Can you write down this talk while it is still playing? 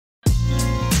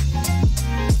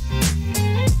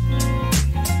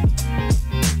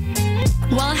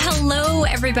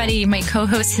everybody. My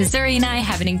co-host Hazuri and I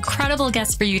have an incredible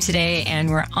guest for you today, and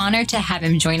we're honored to have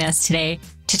him join us today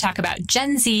to talk about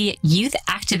Gen Z youth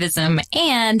activism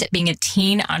and being a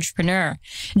teen entrepreneur.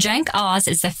 Jenk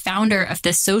is the founder of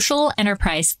the social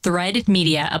enterprise Thread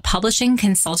Media, a publishing,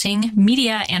 consulting,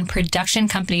 media, and production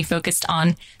company focused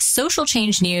on social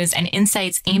change news and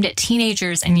insights aimed at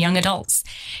teenagers and young adults.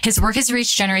 His work has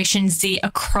reached Generation Z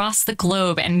across the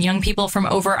globe, and young people from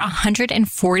over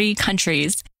 140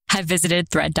 countries have visited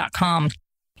thread.com.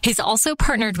 He's also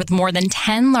partnered with more than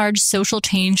 10 large social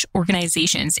change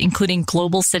organizations, including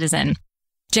Global Citizen.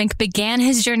 Jenk began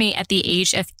his journey at the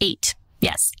age of 8.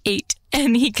 Yes, 8.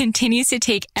 And he continues to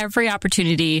take every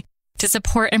opportunity to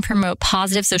support and promote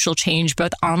positive social change,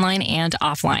 both online and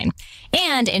offline.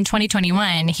 And in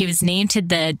 2021, he was named to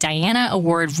the Diana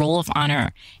Award Roll of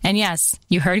Honor. And yes,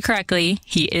 you heard correctly,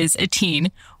 he is a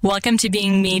teen. Welcome to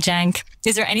BeingMe, Jenk.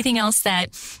 Is there anything else that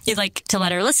you'd like to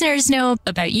let our listeners know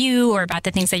about you or about the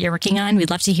things that you're working on?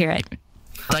 We'd love to hear it.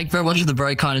 Thank you very much for the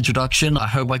very kind introduction. I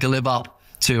hope I can live up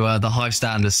to the high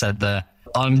standards set there.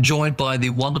 I'm joined by the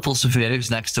wonderful Sofia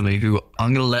who's next to me, who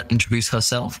I'm going to let introduce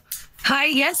herself. Hi,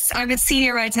 yes, I'm a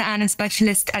senior writer and a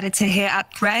specialist editor here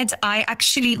at Thread. I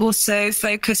actually also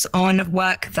focus on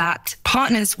work that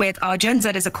partners with our Gen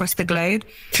Zers across the globe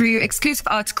through exclusive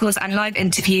articles and live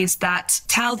interviews that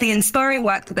tell the inspiring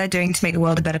work that they're doing to make the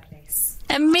world a better place.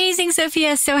 Amazing,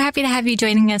 Sophia. So happy to have you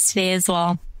joining us today as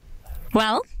well.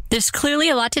 Well, there's clearly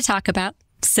a lot to talk about,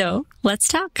 so let's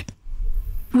talk.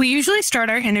 We usually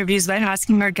start our interviews by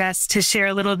asking our guests to share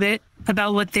a little bit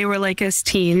about what they were like as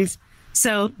teens.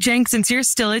 So, Jenk, since you're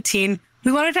still a teen,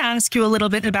 we wanted to ask you a little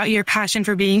bit about your passion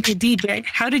for being a DJ.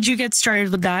 How did you get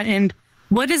started with that? And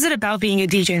what is it about being a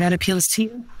DJ that appeals to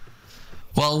you?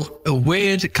 Well, a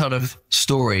weird kind of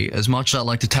story. As much as I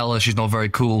like to tell her she's not very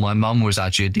cool, my mum was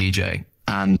actually a DJ.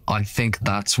 And I think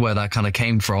that's where that kind of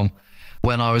came from.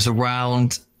 When I was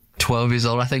around 12 years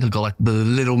old, I think I got like the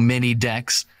little mini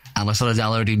decks. And I started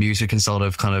downloading music and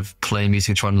started kind of playing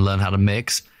music, trying to learn how to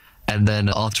mix. And then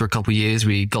after a couple of years,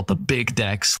 we got the big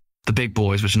decks, the big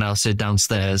boys, which now sit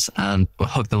downstairs, and we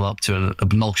hooked them up to an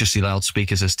obnoxiously loud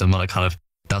speaker system. And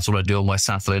that's what I do on my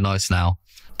Saturday nights now.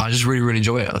 I just really, really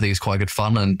enjoy it. I think it's quite good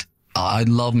fun. And I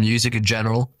love music in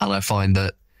general. And I find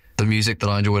that the music that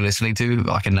I enjoy listening to,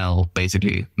 I can now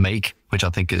basically make, which I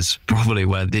think is probably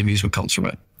where the amusement comes from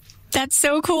it. That's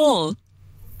so cool.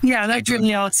 Yeah, that's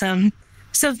really awesome.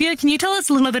 Sophia, can you tell us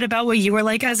a little bit about what you were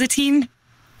like as a teen?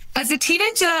 As a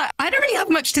teenager, I don't really have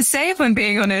much to say, if I'm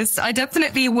being honest. I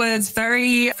definitely was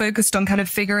very focused on kind of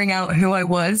figuring out who I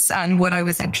was and what I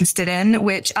was interested in,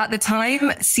 which at the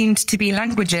time seemed to be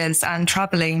languages and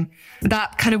traveling.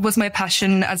 That kind of was my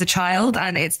passion as a child,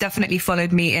 and it's definitely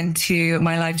followed me into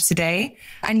my life today.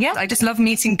 And yeah, I just love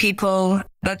meeting people.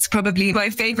 That's probably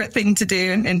my favorite thing to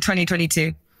do in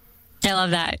 2022. I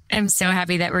love that. I'm so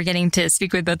happy that we're getting to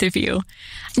speak with both of you.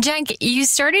 Jenk, you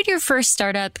started your first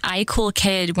startup,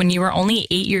 iCoolKid, when you were only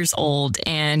 8 years old,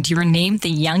 and you were named the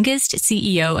youngest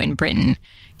CEO in Britain.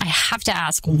 I have to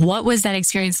ask, what was that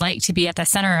experience like to be at the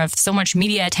center of so much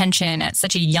media attention at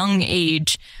such a young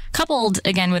age, coupled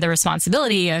again with the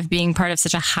responsibility of being part of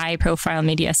such a high-profile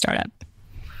media startup?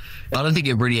 I don't think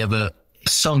it really ever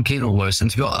sunk in almost. And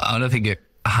to be honest, I don't think it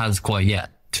has quite yet,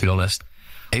 to be honest.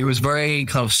 It was very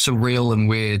kind of surreal and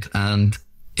weird, and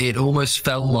it almost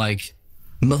felt like,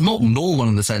 not normal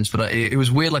in the sense, but it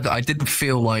was weird. Like, I didn't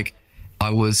feel like I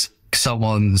was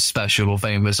someone special or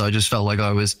famous. I just felt like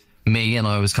I was me, and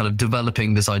I was kind of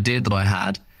developing this idea that I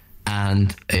had,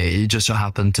 and it just so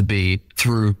happened to be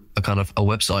through a kind of a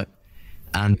website.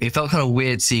 And it felt kind of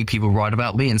weird seeing people write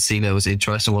about me and seeing there was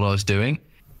interest in what I was doing.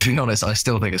 To be honest, I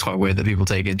still think it's quite weird that people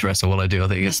take interest in what I do. I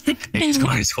think it's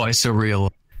quite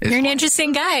surreal. You're an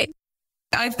interesting guy.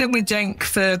 I've been with Jenk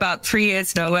for about 3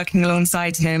 years now, working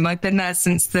alongside him. I've been there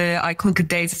since the iCoolKid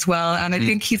days as well. And I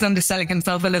think he's underselling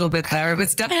himself a little bit there. It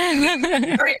was definitely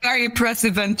a very, very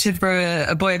impressive venture for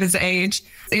a boy of his age.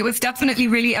 It was definitely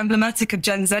really emblematic of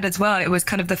Gen Z as well. It was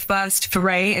kind of the first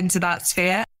foray into that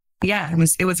sphere. Yeah,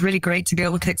 it was really great to be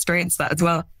able to experience that as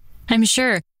well. I'm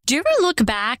sure. Do you ever look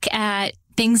back at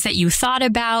things that you thought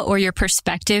about or your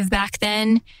perspective back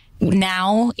then,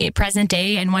 now, present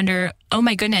day, and wonder, oh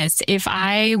my goodness, if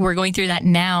I were going through that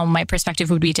now, my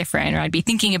perspective would be different, or I'd be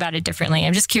thinking about it differently?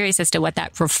 I'm just curious as to what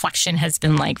that reflection has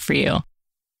been like for you.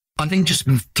 I think just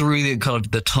through the kind of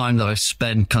the time that I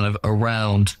spent kind of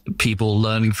around people,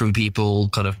 learning from people,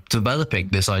 kind of developing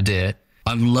this idea,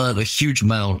 I've learned a huge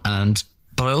amount.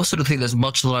 But I also don't think there's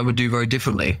much that I would do very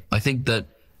differently. I think that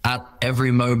at every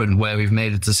moment where we've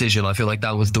made a decision, I feel like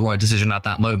that was the right decision at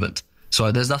that moment. So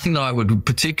there's nothing that I would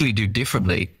particularly do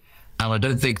differently. And I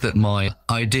don't think that my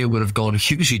idea would have gone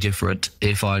hugely different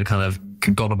if I'd kind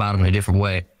of gone about it in a different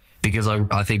way, because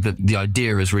I think that the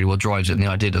idea is really what drives it, and the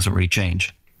idea doesn't really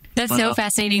change. That's so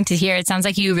fascinating to hear. It sounds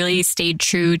like you really stayed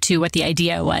true to what the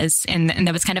idea was, and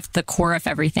that was kind of the core of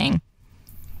everything.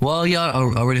 Well, yeah,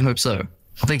 I really hope so.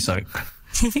 I think so.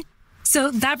 So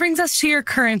that brings us to your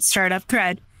current startup,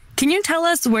 Thread. Can you tell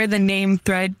us where the name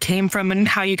Thread came from and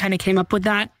how you kind of came up with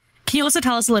that? Can you also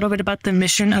tell us a little bit about the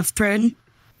mission of Thread?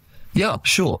 Yeah,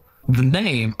 sure. The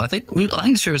name, I think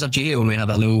sure it was actually here when we had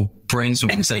that little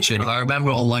brainstorming session. I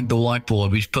remember on like the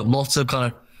whiteboard, we put lots of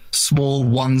kind of small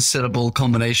one-syllable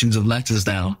combinations of letters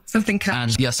down. Something catchy.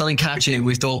 And yeah, something catchy.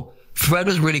 We thought Thread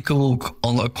was really cool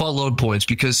on quite a lot of points,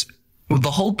 because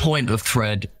the whole point of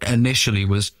Thread initially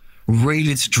was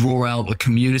really to draw out a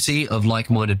community of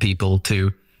like-minded people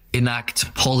to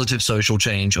enact positive social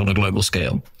change on a global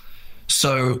scale.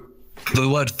 So the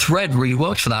word thread really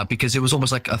worked for that, because it was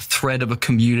almost like a thread of a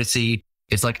community.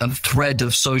 It's like a thread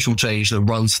of social change that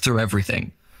runs through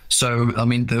everything. So, I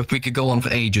mean, we could go on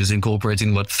for ages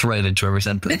incorporating the word thread into every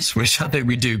sentence, which I think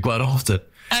we do quite often.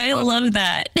 I love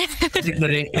that. I think that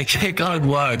it kind of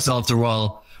works after a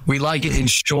while. We like it in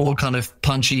short, kind of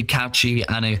punchy, catchy,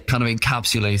 and it kind of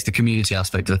encapsulates the community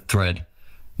aspect of Thread,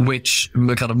 which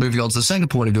we're kind of moving on to the second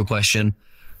point of your question.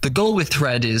 The goal with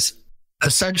Thread is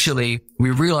essentially,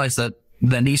 we realize that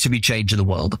there needs to be change in the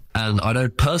world. And I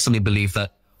don't personally believe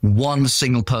that one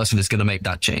single person is going to make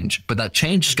that change, but that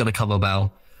change is going to come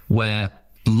about where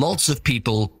lots of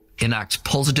people enact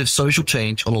positive social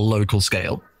change on a local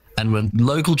scale. And when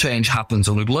local change happens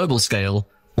on a global scale,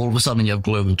 all of a sudden you have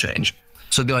global change.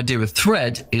 So the idea with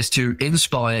Thread is to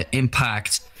inspire,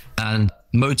 impact, and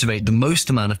motivate the most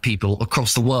amount of people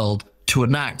across the world to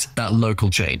enact that local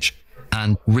change.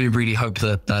 And we really hope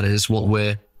that that is what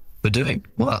we're doing.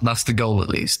 Well, that's the goal, at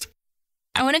least.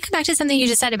 I want to come back to something you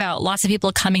just said about lots of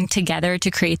people coming together to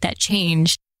create that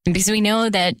change, because we know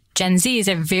that Gen Z is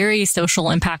a very social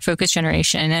impact focused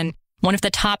generation. And one of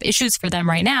the top issues for them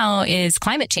right now is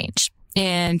climate change.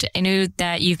 And I know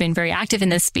that you've been very active in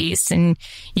this space, and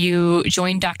you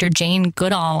joined Dr. Jane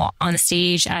Goodall on the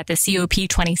stage at the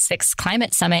COP26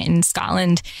 Climate Summit in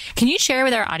Scotland. Can you share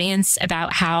with our audience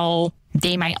about how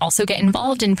they might also get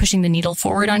involved in pushing the needle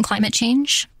forward on climate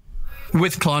change?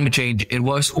 With climate change, it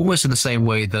works almost in the same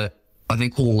way that I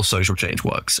think all social change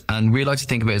works. And we like to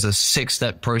think of it as a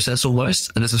 6-step process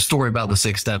almost. And there's a story about the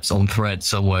 6 steps on Thread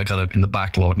somewhere kind of in the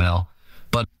backlog now.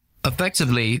 But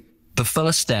effectively, the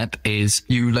first step is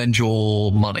you lend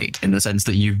your money, in the sense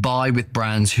that you buy with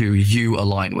brands who you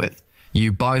align with.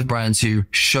 You buy with brands who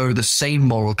show the same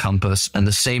moral compass and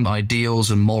the same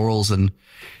ideals and morals and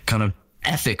kind of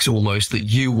ethics almost that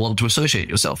you want to associate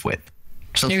yourself with.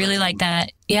 So I really like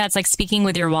that. Yeah, it's like speaking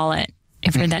with your wallet.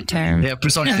 I've heard that term. Yeah,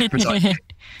 precisely.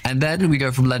 And then we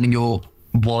go from lending your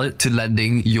wallet to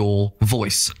lending your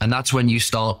voice. And that's when you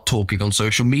start talking on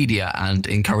social media and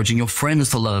encouraging your friends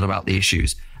to learn about the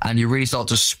issues. And you really start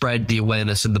to spread the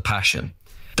awareness and the passion.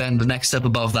 Then the next step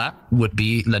above that would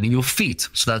be lending your feet.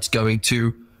 So that's going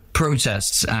to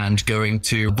protests and going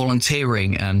to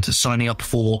volunteering and signing up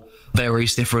for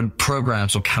various different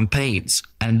programs or campaigns.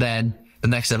 And then the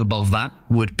next step above that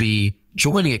would be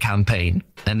joining a campaign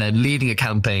and then leading a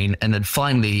campaign. And then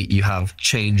finally, you have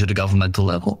change at a governmental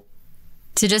level.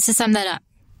 So just to sum that up,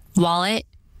 wallet,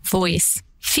 voice,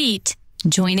 feet,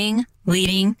 joining,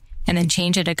 leading, and then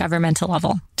change at a governmental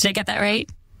level. Did I get that right?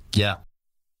 Yeah.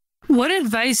 What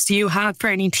advice do you have for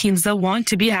any teens that want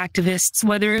to be activists,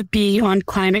 whether it be on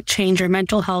climate change or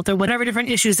mental health or whatever different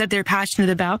issues that they're passionate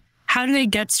about? How do they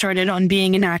get started on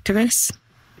being an activist?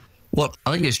 Well,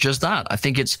 I think it's just that. I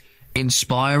think it's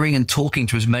inspiring and talking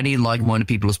to as many like-minded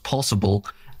people as possible.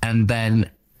 And then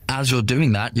as you're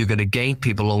doing that, you're going to gain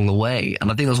people along the way. And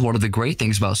I think that's one of the great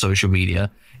things about social media,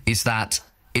 is that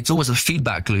it's always a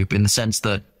feedback loop, in the sense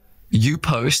that you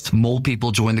post, more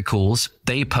people join the cause,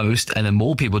 they post, and then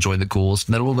more people join the cause.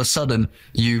 And then all of a sudden,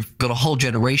 you've got a whole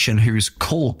generation whose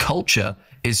core culture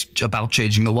is about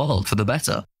changing the world for the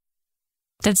better.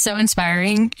 That's so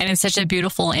inspiring. And it's such a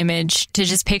beautiful image to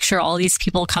just picture all these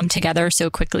people come together so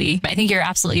quickly. I think you're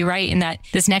absolutely right in that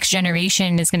this next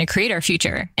generation is going to create our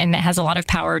future, and it has a lot of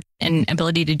power and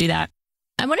ability to do that.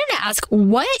 I wanted to ask,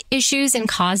 what issues and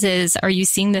causes are you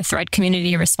seeing the Thread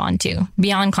community respond to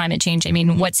beyond climate change? I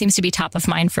mean, what seems to be top of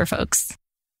mind for folks?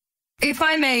 If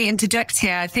I may interject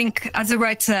here, I think as a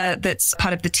writer that's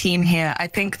part of the team here, I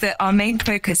think that our main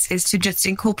focus is to just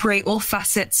incorporate all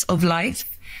facets of life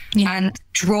and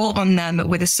draw on them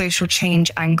with a social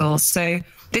change angle. So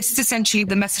this is essentially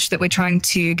the message that we're trying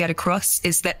to get across,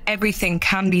 is that everything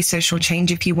can be social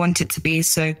change if you want it to be.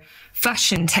 So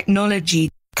fashion, technology,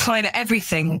 climate,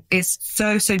 everything is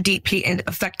so deeply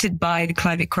affected by the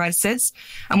climate crisis.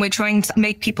 And we're trying to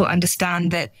make people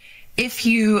understand that if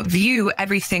you view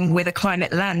everything with a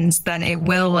climate lens, then it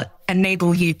will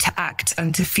enable you to act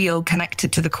and to feel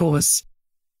connected to the cause.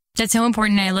 That's so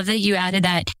important. I love that you added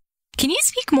that. Can you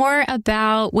speak more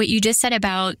about what you just said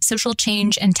about social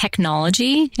change and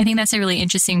technology? I think that's a really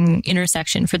interesting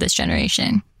intersection for this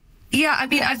generation. Yeah, I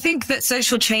mean, I think that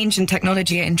social change and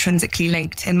technology are intrinsically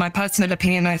linked, in my personal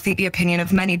opinion. I think the opinion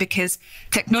of many, because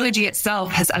technology itself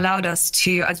has allowed us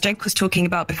to, as Jenk was talking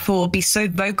about before, be so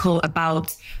vocal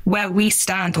about where we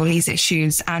stand on these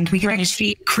issues. And we can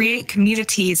actually create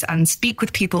communities and speak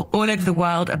with people all over the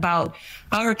world about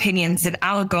our opinions and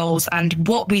our goals and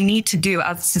what we need to do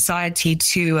as a society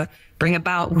to bring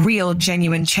about real,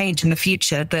 genuine change in the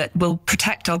future that will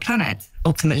protect our planet,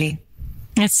 ultimately.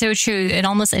 It's so true. It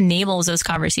almost enables those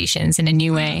conversations in a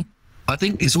new way. I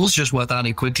think it's also just worth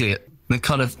adding quickly the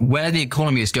kind of where the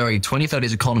economy is going,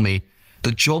 2030's economy,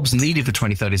 the jobs needed for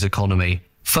 2030's economy.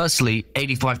 Firstly,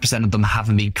 85% of them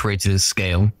haven't been created at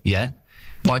scale yet.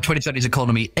 By 2030's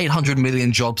economy, 800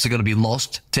 million jobs are going to be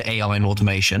lost to AI and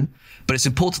automation. But it's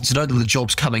important to know that the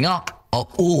jobs coming up are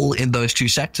all in those two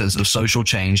sectors of social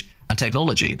change and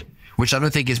technology, which I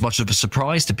don't think is much of a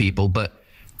surprise to people, but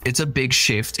it's a big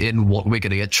shift in what we're going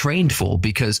to get trained for,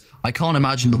 because I can't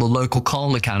imagine that the local car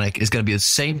mechanic is going to be the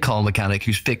same car mechanic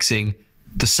who's fixing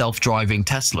the self-driving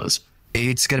Teslas.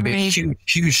 It's going to be a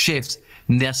huge shift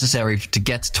necessary to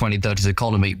get to 2030's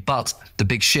economy. But the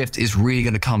big shift is really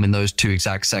going to come in those two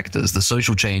exact sectors, the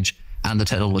social change and the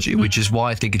technology, which is why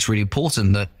I think it's really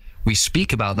important that we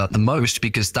speak about that the most,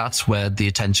 because that's where the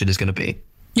attention is going to be.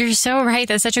 You're so right.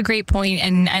 That's such a great point.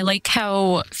 And I like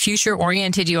how future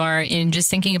oriented you are in just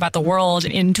thinking about the world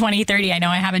in 2030. I know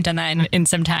I haven't done that in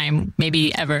some time,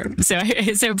 maybe ever. So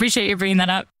appreciate you bringing that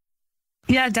up.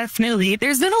 Yeah, definitely.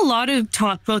 There's been a lot of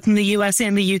talk both in the US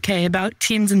and the UK about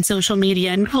teens and social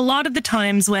media. And a lot of the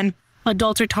times when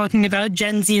adults are talking about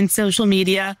Gen Z and social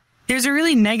media, there's a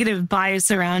really negative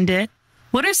bias around it.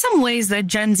 What are some ways that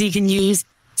Gen Z can use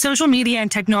social media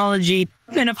and technology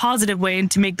in a positive way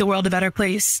to make the world a better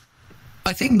place?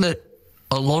 I think that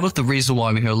a lot of the reason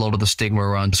why we hear a lot of the stigma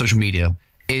around social media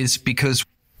is because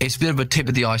it's a bit of a tip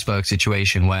of the iceberg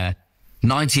situation where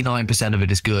 99% of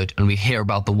it is good and we hear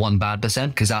about the one bad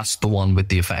percent because that's the one with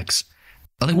the effects.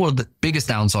 I think one of the biggest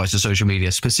downsides to social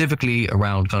media, specifically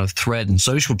around kind of thread and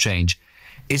social change,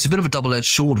 it's a bit of a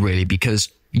double-edged sword really, because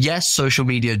yes, social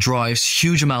media drives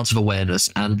huge amounts of awareness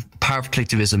and the power of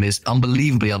collectivism is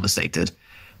unbelievably understated.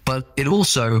 But it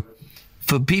also,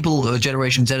 for people,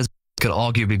 Generation Z could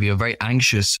arguably be a very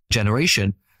anxious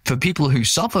generation. For people who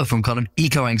suffer from kind of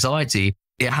eco-anxiety,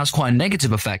 it has quite a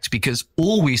negative effect because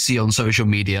all we see on social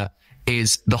media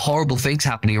is the horrible things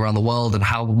happening around the world and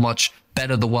how much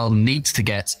better the world needs to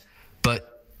get.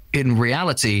 But in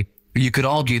reality, you could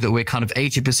argue that we're kind of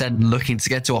 80% looking to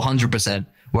get to 100%,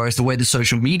 whereas the way the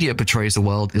social media portrays the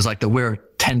world is like that we're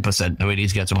 10% and we need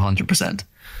to get to 100%.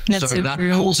 So that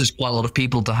causes quite a lot of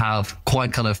people to have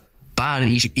quite kind of bad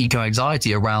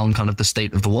eco-anxiety around kind of the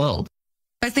state of the world.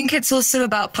 I think it's also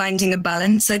about finding a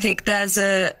balance. I think there's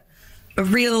a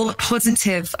real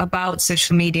positive about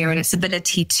social media and its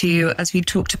ability to, as we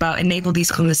talked about, enable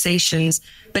these conversations.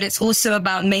 But it's also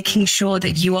about making sure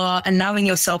that you are allowing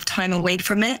yourself time away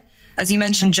from it. As you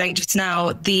mentioned, Jenk, just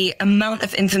now, the amount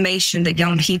of information that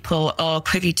young people are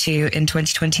privy to in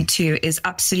 2022 is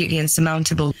absolutely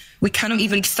insurmountable. We cannot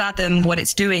even fathom what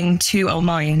it's doing to our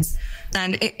minds.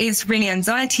 And it is really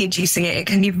anxiety inducing. It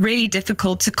can be really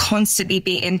difficult to constantly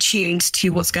be in tune to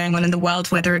what's going on in the world,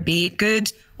 whether it be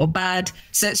good or bad.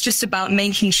 So it's just about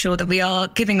making sure that we are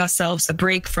giving ourselves a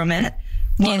break from it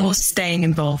while staying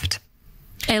involved.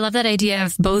 I love that idea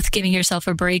of both giving yourself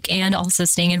a break and also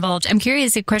staying involved. I'm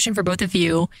curious, a question for both of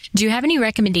you. Do you have any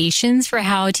recommendations for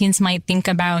how teens might think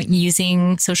about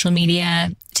using social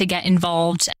media to get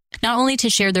involved, not only to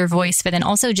share their voice, but then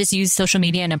also just use social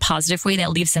media in a positive way that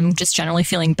leaves them just generally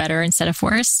feeling better instead of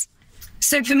worse?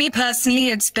 So for me personally,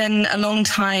 it's been a long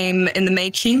time in the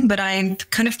making, but I've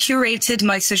kind of curated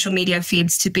my social media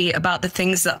feeds to be about the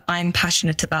things that I'm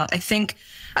passionate about. I think,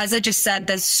 as I just said,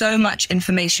 there's so much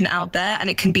information out there and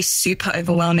it can be super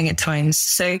overwhelming at times.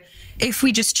 So if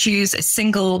we just choose a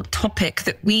single topic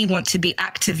that we want to be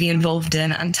actively involved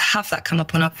in and to have that come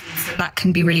up on our feeds, that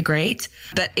can be really great.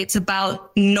 But it's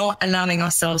about not allowing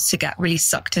ourselves to get really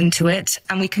sucked into it.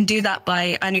 And we can do that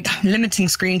by limiting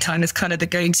screen time is kind of the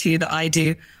go-to that I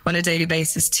do on a daily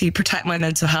basis to protect my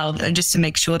mental health and just to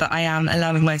make sure that I am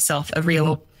allowing myself a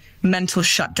real mental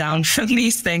shutdown from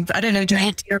these things. I don't know, do you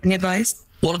have any advice?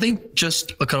 Well, I think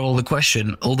just a kind of the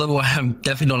question, although I am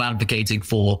definitely not advocating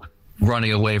for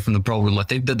running away from the problem, I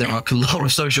think that there are a lot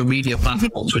of social media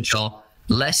platforms which are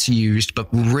less used, but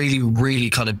really, really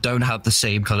kind of don't have the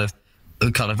same kind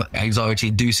of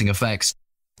anxiety-inducing effects.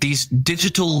 These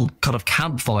digital kind of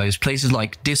campfires, places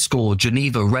like Discord,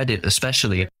 Geneva, Reddit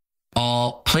especially,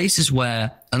 are places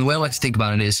where, and the way I like to think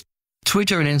about it is,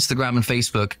 Twitter and Instagram and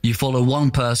Facebook, you follow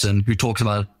one person who talks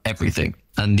about everything.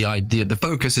 And the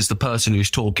focus is the person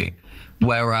who's talking.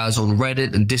 Whereas on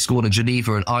Reddit and Discord and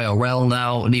Geneva and IRL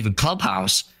now, and even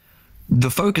Clubhouse,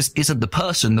 the focus isn't the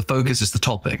person, the focus is the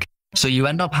topic. So you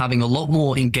end up having a lot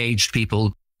more engaged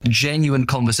people, genuine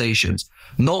conversations,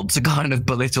 not to kind of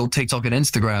belittle TikTok and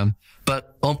Instagram,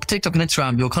 but on TikTok and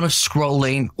Instagram, you're kind of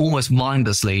scrolling almost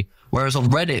mindlessly. Whereas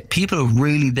on Reddit, people are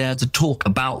really there to talk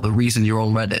about the reason you're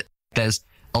on Reddit. There's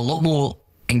a lot more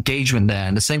engagement there,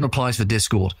 and the same applies for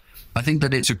Discord. I think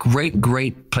that it's a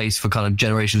great place for kind of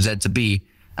Generation Z to be.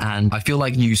 And I feel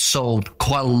like you solved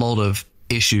quite a lot of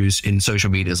issues in social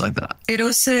medias like that. It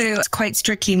also quite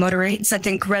strictly moderates. I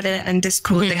think Reddit and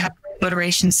Discord, they have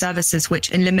moderation services,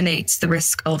 which eliminates the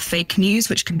risk of fake news,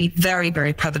 which can be very,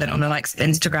 very prevalent on the likes of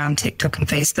Instagram, TikTok, and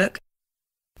Facebook.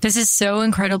 This is so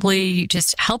incredibly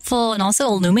just helpful and also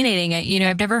illuminating. You know,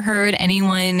 I've never heard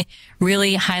anyone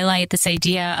really highlight this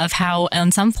idea of how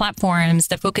on some platforms,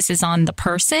 the focus is on the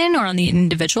person or on the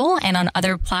individual, and on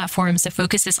other platforms, the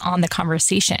focus is on the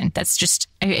conversation. That's just,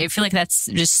 I feel like that's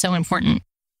just so important.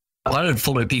 I don't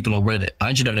follow people on Reddit.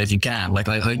 I actually don't know if you can. Like,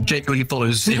 I genuinely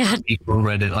follow zero people on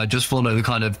Reddit. I just follow the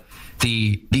kind of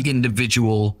the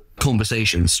individual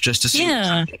conversations just to see.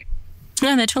 Yeah.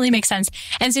 No, that totally makes sense.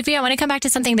 And Sofia, I want to come back to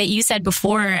something that you said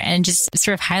before and just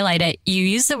sort of highlight it. You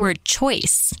used the word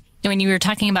choice when you were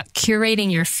talking about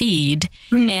curating your feed.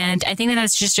 And I think that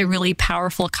that's just a really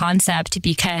powerful concept,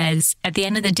 because at the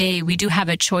end of the day, we do have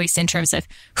a choice in terms of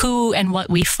who and what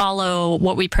we follow,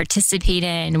 what we participate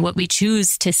in, what we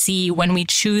choose to see, when we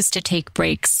choose to take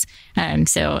breaks.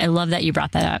 So I love that you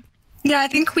brought that up. Yeah, I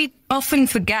think we often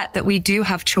forget that we do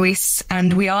have choice,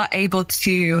 and we are able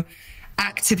to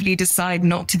actively decide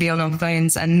not to be on our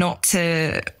phones and not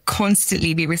to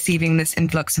constantly be receiving this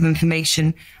influx of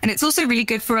information. And it's also really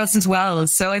good for us as well.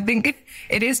 So I think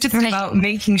it is just about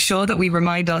making sure that we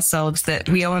remind ourselves that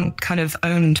we aren't kind of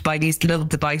owned by these little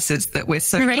devices that we're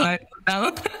so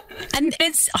about. And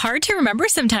it's hard to remember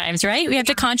sometimes, right? We have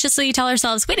to consciously tell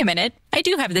ourselves, wait a minute, I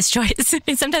do have this choice.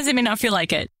 And sometimes it may not feel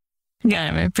like it.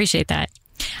 Yeah, I appreciate that.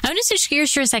 I want to switch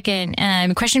gears for a second.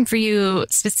 Question for you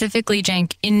specifically,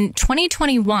 Jenk. In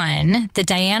 2021, the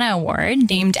Diana Award,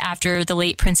 named after the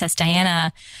late Princess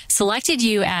Diana, selected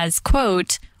you as,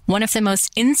 quote, one of the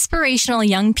most inspirational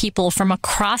young people from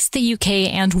across the UK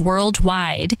and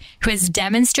worldwide who has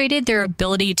demonstrated their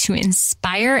ability to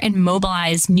inspire and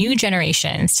mobilize new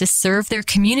generations to serve their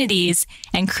communities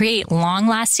and create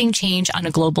long-lasting change on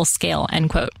a global scale,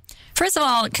 end quote. First of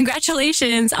all,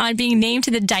 congratulations on being named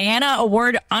to the Diana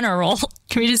Award Honor Roll.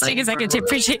 Can we just take a second to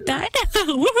appreciate that?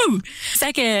 Woohoo!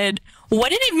 Second, what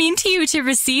did it mean to you to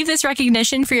receive this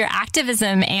recognition for your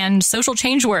activism and social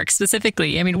change work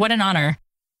specifically? I mean, what an honor.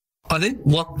 I think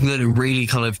what that really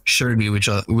kind of showed me, which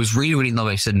was really, really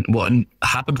nice, and what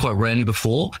happened quite rarely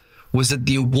before, was that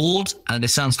the award, and it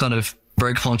sounds kind of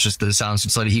very conscious that it sounds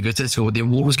slightly egotistical, but the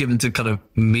award was given to kind of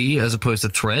me as opposed to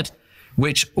Thread.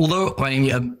 Which, although I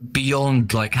am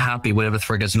beyond like happy whenever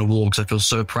Thread gets an award, because I feel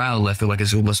so proud, I feel like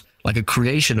it's almost like a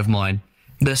creation of mine.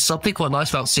 There's something quite nice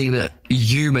about seeing that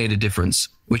you made a difference,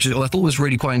 which I thought was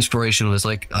really quite inspirational. It's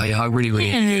like, I really,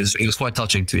 it was quite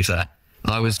touching, to be fair.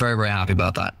 I was very, very happy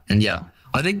about that. And yeah,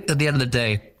 I think at the end of the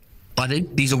day, I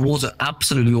think these awards are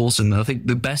absolutely awesome. I think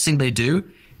the best thing they do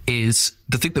is,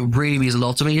 the thing that really means a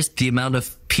lot to me is the amount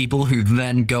of people who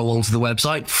then go onto the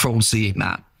website from seeing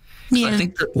that. Yeah. I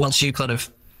think that once you kind of,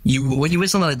 when you win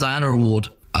something like the Diana Award,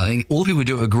 I think all people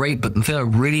do are great, but the thing I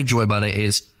really enjoy about it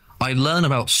is I learn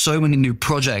about so many new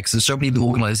projects and so many new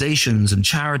organizations and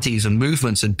charities and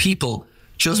movements and people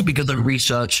just because I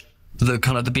research the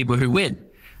kind of the people who win.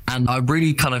 And I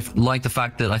really kind of like the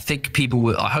fact that I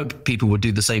hope people would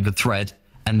do the same with Thread,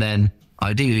 and then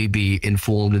ideally be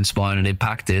informed, inspired, and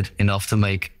impacted enough to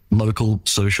make local,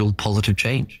 social, positive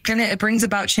change. And it brings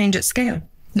about change at scale.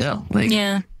 Yeah.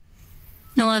 Yeah.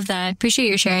 I love that. Appreciate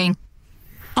your sharing.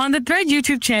 On the Thread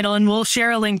YouTube channel, and we'll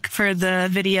share a link for the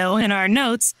video in our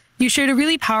notes, you shared a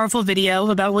really powerful video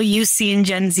about what you see in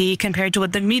Gen Z compared to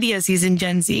what the media sees in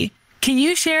Gen Z. Can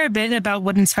you share a bit about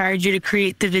what inspired you to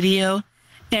create the video?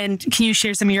 And can you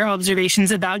share some of your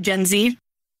observations about Gen Z?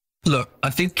 Look,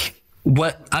 I think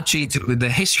with the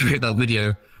history of that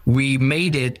video, we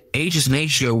made it ages and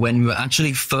ages ago when we were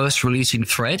actually first releasing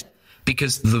Thread.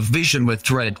 because the vision with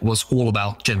Thread was all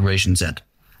about Generation Z.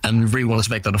 And we really wanted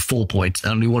to make that a 4 point.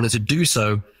 And we wanted to do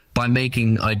so by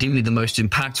making ideally the most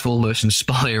impactful, most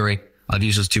inspiring, I've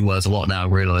used those two words a lot now, I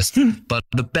realize, but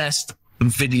the best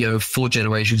video for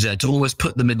Generation Z, to always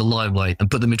put them in the limelight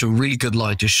and put them into a really good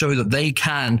light to show that they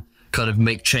can kind of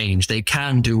make change. They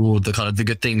can do all the kind of the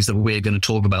good things that we're going to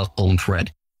talk about on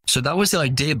Thread. So that was the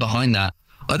idea behind that.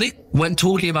 I think when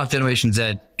talking about Generation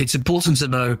Z, it's important to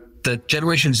know that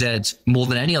Generation Z, more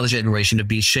than any other generation, have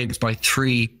been shaped by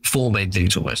four main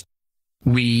things almost.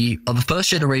 We are the first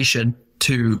generation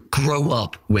to grow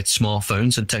up with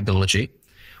smartphones and technology.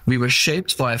 We were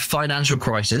shaped by a financial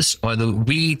crisis. Either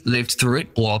we lived through it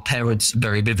or our parents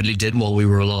very vividly did while we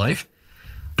were alive.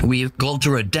 We've gone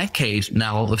through a decade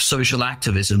now of social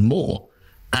activism more.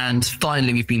 And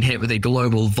finally, we've been hit with a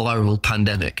global viral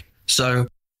pandemic. So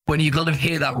when you kind of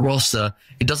hear that roster,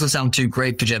 it doesn't sound too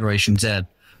great for Generation Z.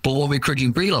 But what we quickly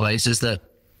realize is that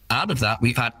out of that,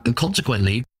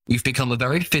 consequently, we've become a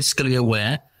very fiscally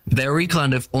aware, very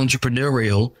kind of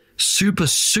entrepreneurial,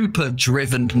 super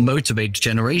driven, motivated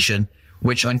generation,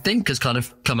 which I think has kind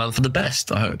of come out for the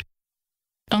best, I hope.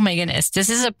 Oh my goodness. This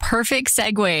is a perfect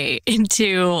segue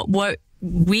into what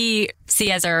we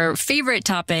see as our favorite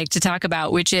topic to talk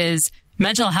about, which is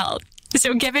mental health.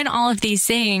 So given all of these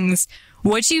things,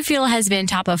 what do you feel has been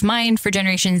top of mind for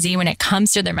Generation Z when it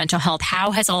comes to their mental health?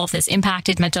 How has all of this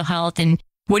impacted mental health? And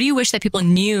what do you wish that people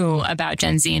knew about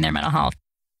Gen Z and their mental health?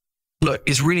 Look,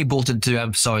 it's really important to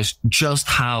emphasize just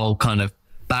how kind of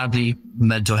badly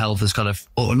mental health has kind of,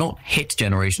 or not hit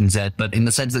Generation Z, but in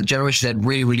the sense that Generation Z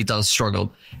really does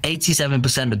struggle.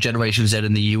 87% of Generation Z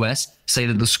in the US say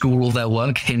that the school or their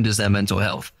work hinders their mental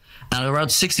health. And around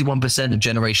 61% of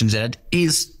Generation Z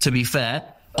is, to be fair,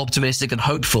 optimistic and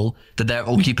hopeful that their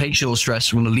occupational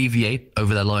stress will alleviate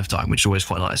over their lifetime, which is always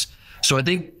quite nice. So I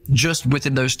think just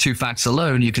within those two facts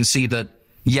alone, you can see that,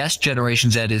 yes,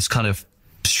 Generation Z is kind of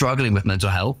struggling with mental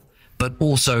health, but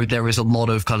also there is a lot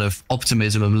of kind of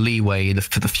optimism and leeway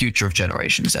for the future of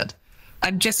Generation Z.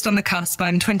 I'm just on the cusp.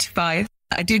 I'm 25.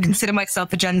 I do consider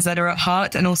myself a Gen Zer at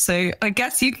heart, and also I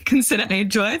guess you could consider me a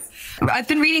Joyce. I've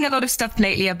been reading a lot of stuff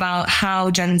lately about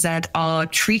how Gen Z are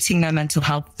treating their mental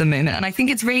health at the moment, and I think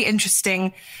it's really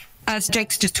interesting. As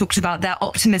Jake's just talked about, their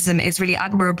optimism is really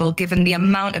admirable given the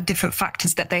amount of different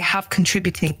factors that they have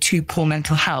contributing to poor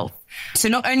mental health. So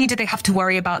not only do they have to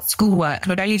worry about schoolwork,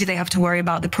 not only do they have to worry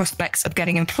about the prospects of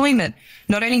getting employment,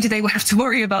 not only do they have to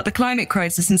worry about the climate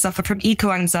crisis and suffer from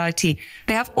eco-anxiety,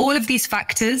 they have all of these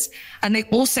factors, and they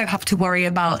also have to worry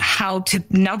about how to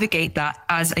navigate that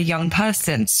as a young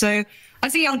person. So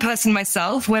as a young person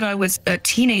myself, when I was a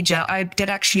teenager, I did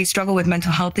actually struggle with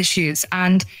mental health issues,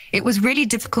 and it was really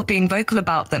difficult being vocal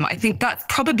about them. I think that's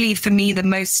probably for me the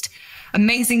most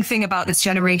amazing thing about this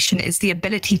generation is the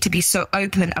ability to be so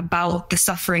open about the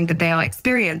suffering that they are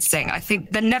experiencing. I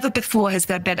think that never before has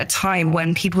there been a time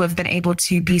when people have been able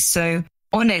to be so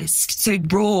honest, so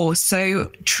raw, so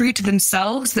true to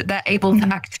themselves that they're able to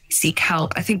actually seek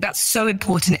help. I think that's so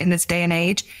important in this day and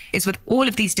age, is with all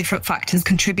of these different factors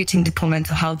contributing to poor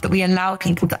mental health, that we allow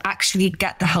people to actually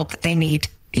get the help that they need.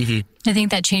 Mm-hmm. I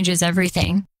think that changes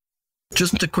everything.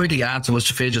 Just to quickly add to what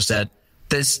Sofia just said,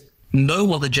 there's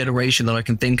no other generation that I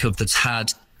can think of that's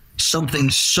had something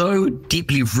so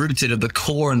deeply rooted at the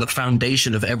core and the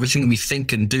foundation of everything we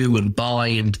think and do and buy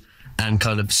and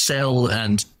kind of sell,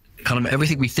 and kind of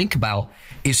everything we think about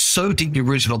is so deeply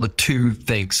rooted on the two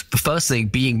things. The first thing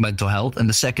being mental health, and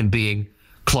the second being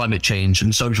climate change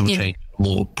and social change on a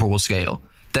more broad scale.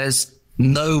 There's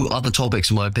no other topics,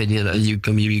 in my opinion, and you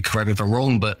can maybe correct me if I'm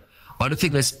wrong, but I don't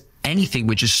think there's anything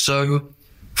which is so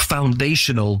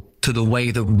foundational to the way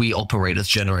that we operate as a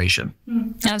generation.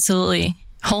 Absolutely.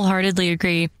 Wholeheartedly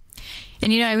agree.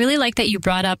 And, I really like that you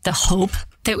brought up the hope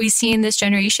that we see in this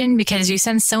generation, because you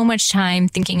spend so much time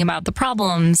thinking about the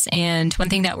problems. And one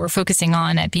thing that we're focusing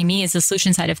on at BeMe is the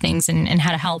solution side of things and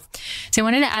how to help. So I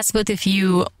wanted to ask both of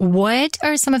you, what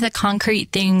are some of the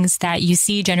concrete things that you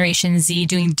see Generation Z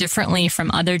doing differently from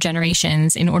other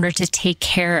generations in order to take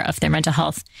care of their mental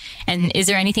health? And is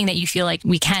there anything that you feel like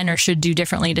we can or should do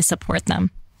differently to support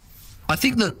them? I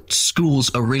think that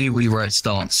schools are really where it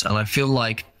starts. And I feel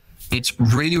like it's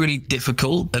really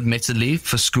difficult, admittedly,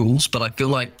 for schools, but I feel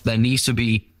like there needs to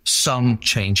be some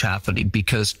change happening,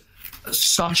 because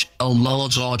such a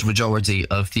large majority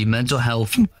of the mental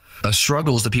health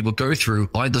struggles that people go through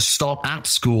either start at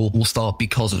school or start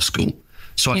because of school.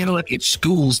 So I feel like if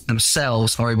schools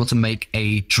themselves are able to make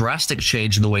a drastic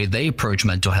change in the way they approach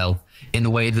mental health, in the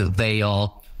way that they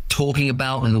are talking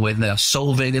about, in the way that they are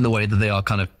solving, in the way that they are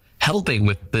kind of helping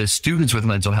with the students with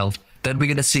mental health, then we're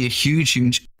going to see a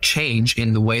huge change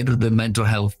in the way that the mental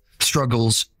health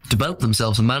struggles develop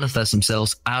themselves and manifest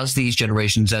themselves as these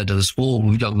Generation Zers, or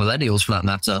young millennials for that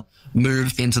matter,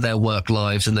 move into their work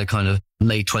lives in their kind of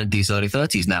late 20s, early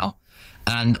 30s now.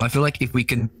 And I feel like if we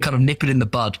can kind of nip it in the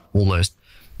bud almost,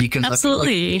 because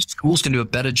absolutely, like schools can do a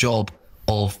better job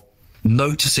of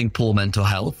noticing poor mental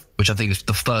health, which I think is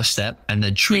the first step, and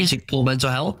then treating poor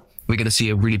mental health, we're going to see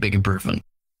a really big improvement.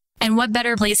 And what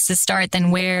better place to start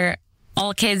than where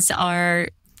all kids are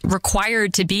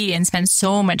required to be and spend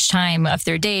so much time of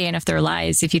their day and of their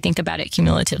lives. If you think about it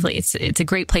cumulatively, it's a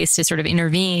great place to sort of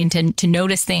intervene, to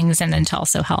notice things, and then to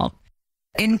also help.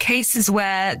 In cases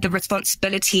where the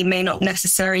responsibility may not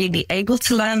necessarily be able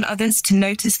to learn others to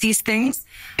notice these things,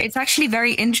 it's actually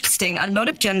very interesting. A lot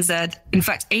of Gen Z, in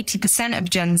fact, 80% of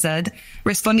Gen Z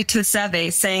responded to a survey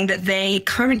saying that they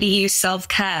currently use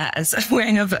self-care as a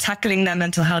way of tackling their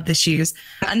mental health issues.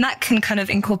 And that can kind of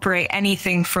incorporate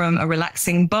anything from a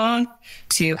relaxing bath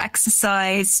to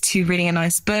exercise, to reading a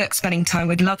nice book, spending time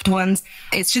with loved ones.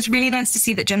 It's just really nice to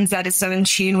see that Gen Z is so in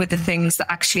tune with the things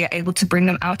that actually are able to bring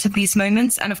them out of these moments.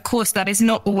 And of course, that is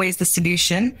not always the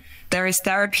solution. There is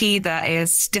therapy, there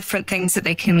is different things that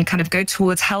they can kind of go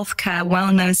towards, healthcare,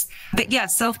 wellness. But yeah,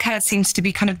 self-care seems to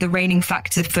be kind of the reigning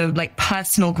factor for like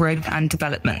personal growth and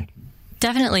development.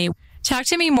 Definitely. Talk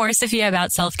to me more, Sofia,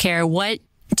 about self-care. What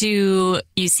do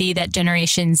you see that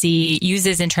Generation Z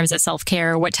uses in terms of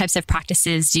self-care? What types of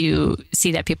practices do you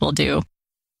see that people do?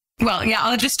 Well, yeah,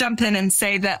 I'll just jump in and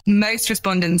say that most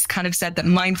respondents kind of said that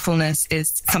mindfulness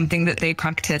is something that they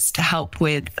practice to help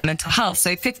with mental health.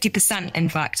 So 50%, in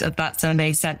fact, of that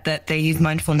survey said that they use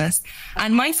mindfulness.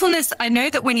 And mindfulness, I know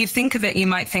that when you think of it, you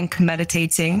might think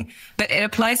meditating, but it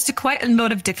applies to quite a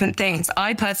lot of different things.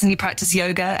 I personally practice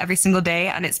yoga every single day,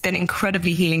 and it's been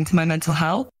incredibly healing to my mental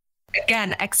health.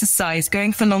 Again, exercise,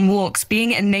 going for long walks,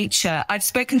 being in nature. I've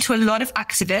spoken to a lot of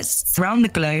activists around the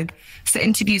globe for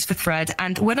interviews for Thread.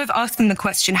 And when I've asked them the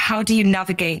question, how do you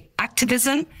navigate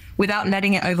activism without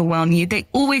letting it overwhelm you? They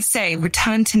always say,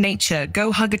 return to nature,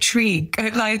 go hug a tree, go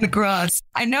lie in the grass.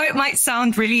 I know it might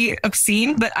sound really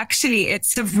obscene, but actually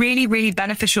it's a really, really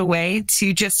beneficial way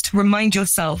to just remind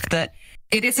yourself that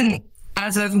it isn't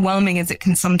as overwhelming as it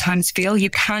can sometimes feel. You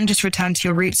can just return to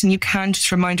your roots, and you can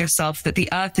just remind yourself that the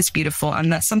earth is beautiful,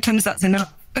 and that sometimes that's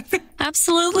enough.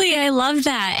 Absolutely. I love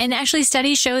that. And actually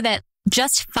studies show that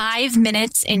just 5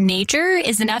 minutes in nature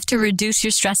is enough to reduce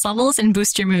your stress levels and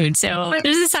boost your mood. So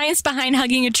there's a science behind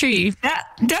hugging a tree. Yeah,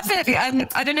 definitely.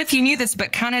 I don't know if you knew this,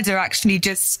 but Canada actually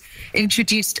just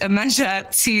introduced a measure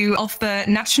to offer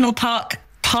national park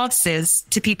passes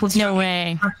to people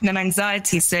and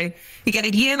anxiety. So you get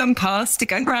a year-long pass to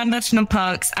go around national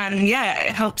parks, and yeah,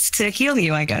 it helps to heal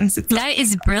you, I guess. That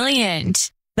is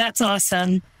brilliant. That's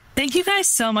awesome. Thank you guys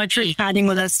so much for chatting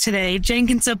with us today. Jenk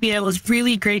and Sofia, it was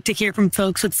really great to hear from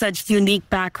folks with such unique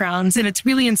backgrounds, and it's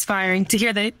really inspiring to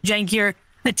hear that, Jenk, you're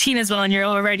a teen as well, and you're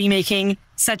already making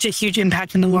such a huge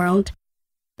impact in the world.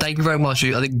 Thank you very much.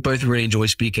 I think both really enjoy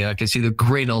speaking. I can see the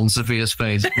grin on Sophia's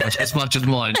face as much as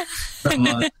mine.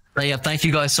 Yeah, thank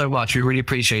you guys so much. We really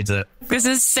appreciate it. This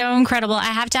is so incredible. I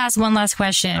have to ask one last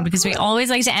question, because we always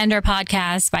like to end our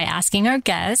podcast by asking our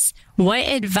guests, what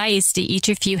advice do each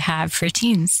of you have for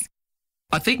teens?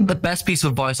 I think the best piece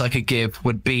of advice I could give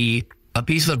would be a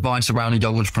piece of advice around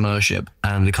young entrepreneurship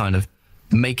and the kind of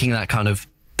making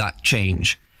that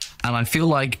change. And I feel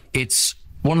like it's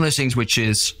one of those things which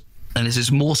is, and this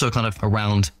is more so kind of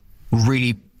around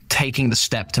really taking the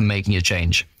step to making a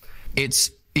change.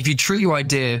 It's, if you treat your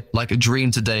idea like a dream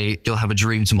today, you'll have a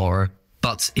dream tomorrow.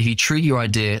 But if you treat your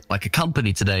idea like a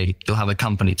company today, you'll have a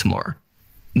company tomorrow.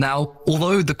 Now,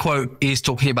 although the quote is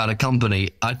talking about a company,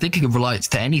 I think it relates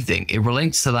to anything. It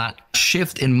relates to that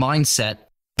shift in mindset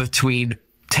between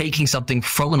taking something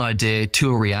from an idea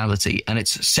to a reality. And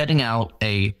it's setting out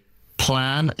a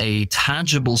plan, a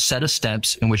tangible set of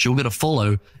steps in which you're going to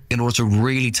follow in order to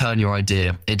really turn your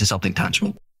idea into something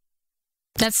tangible.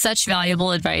 That's such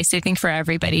valuable advice, I think, for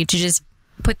everybody, to just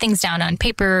put things down on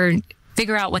paper,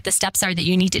 figure out what the steps are that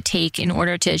you need to take in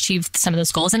order to achieve some of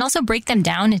those goals, and also break them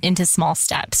down into small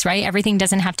steps, right? Everything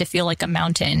doesn't have to feel like a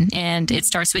mountain, and it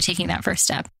starts with taking that first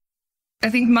step. I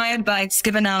think my advice,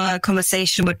 given our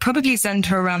conversation, would probably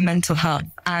center around mental health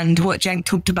and what Jenk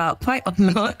talked about quite a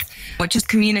lot, which is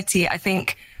community. I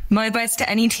think my advice to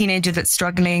any teenager that's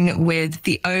struggling with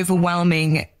the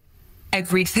overwhelming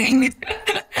everything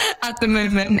at the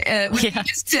moment,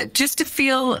 just to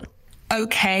feel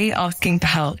okay asking for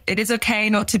help. It is okay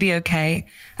not to be okay.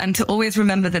 And to always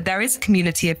remember that there is a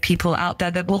community of people out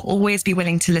there that will always be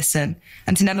willing to listen,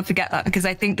 and to never forget that, because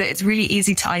I think that it's really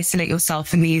easy to isolate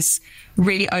yourself in these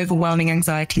really overwhelming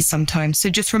anxieties sometimes. So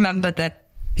just remember that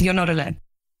you're not alone.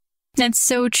 That's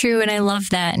so true. And I love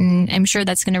that. And I'm sure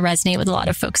that's going to resonate with a lot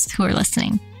of folks who are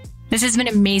listening. This has been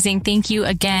amazing. Thank you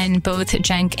again, both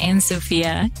Jenk and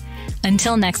Sofia.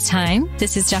 Until next time,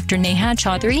 this is Dr. Neha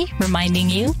Chaudhary reminding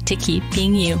you to keep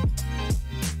being you.